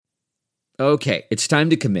Okay, it's time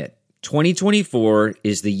to commit. 2024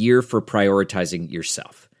 is the year for prioritizing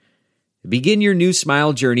yourself. Begin your new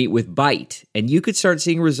smile journey with Byte, and you could start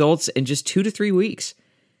seeing results in just 2 to 3 weeks.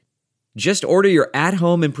 Just order your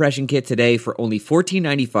at-home impression kit today for only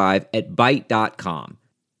 $14.95 at Byte.com.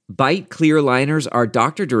 Byte clear liners are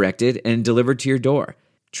doctor-directed and delivered to your door.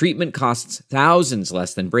 Treatment costs thousands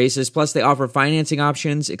less than braces, plus they offer financing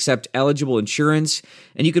options, accept eligible insurance,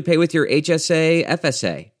 and you could pay with your HSA,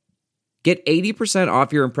 FSA. Get 80%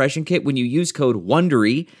 off your impression kit when you use code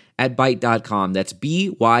WONDERY at Byte.com. That's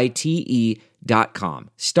BYTE.com.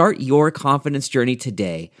 Start your confidence journey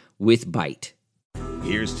today with Byte.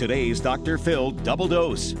 Here's today's Dr. Phil Double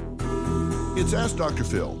Dose. It's Ask Dr.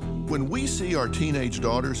 Phil. When we see our teenage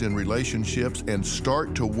daughters in relationships and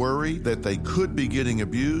start to worry that they could be getting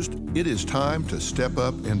abused, it is time to step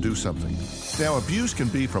up and do something. Now, abuse can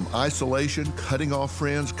be from isolation, cutting off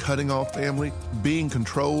friends, cutting off family, being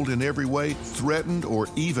controlled in every way, threatened, or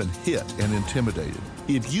even hit and intimidated.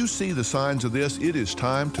 If you see the signs of this, it is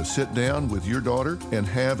time to sit down with your daughter and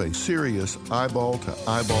have a serious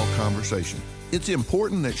eyeball-to-eyeball conversation. It's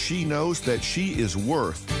important that she knows that she is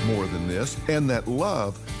worth more than this and that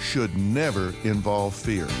love should never involve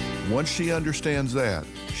fear. Once she understands that,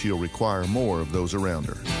 she'll require more of those around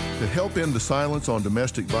her. To help end the silence on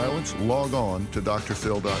domestic violence, log on to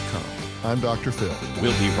drphil.com. I'm Dr. Phil.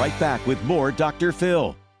 We'll be right back with more Dr.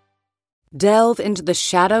 Phil. Delve into the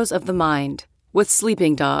shadows of the mind with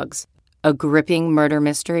Sleeping Dogs, a gripping murder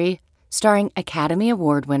mystery starring Academy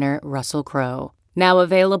Award winner Russell Crowe. Now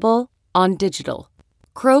available on digital.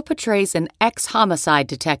 Crowe portrays an ex-homicide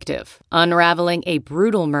detective unraveling a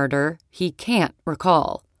brutal murder he can't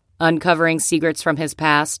recall. Uncovering secrets from his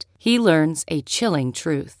past, he learns a chilling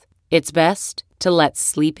truth. It's best to let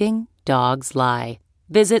sleeping dogs lie.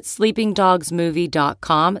 Visit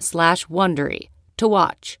sleepingdogsmovie.com/Wondery to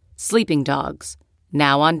watch Sleeping Dogs,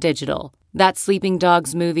 now on digital. That's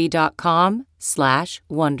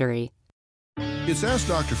sleepingdogsmovie.com/Wondery. It's Ask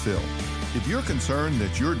Dr. Phil. If you're concerned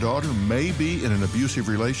that your daughter may be in an abusive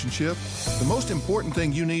relationship, the most important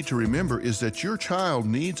thing you need to remember is that your child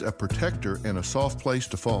needs a protector and a soft place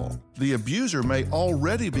to fall. The abuser may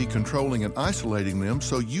already be controlling and isolating them,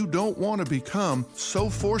 so you don't want to become so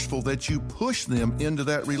forceful that you push them into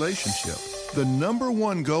that relationship. The number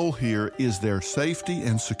one goal here is their safety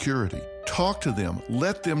and security. Talk to them,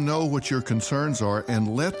 let them know what your concerns are,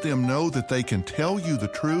 and let them know that they can tell you the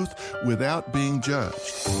truth without being judged.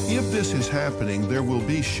 If this is happening, there will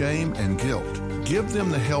be shame and guilt. Give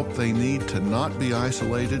them the help they need to not be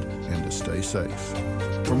isolated and to stay safe.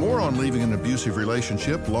 For more on leaving an abusive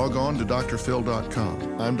relationship, log on to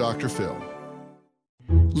drphil.com. I'm Dr. Phil.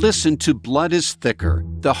 Listen to Blood is Thicker,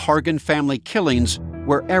 The Hargan Family Killings,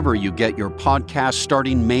 wherever you get your podcast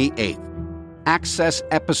starting May 8th. Access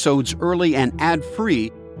episodes early and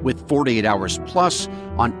ad-free with 48 Hours Plus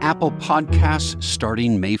on Apple Podcasts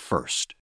starting May 1st.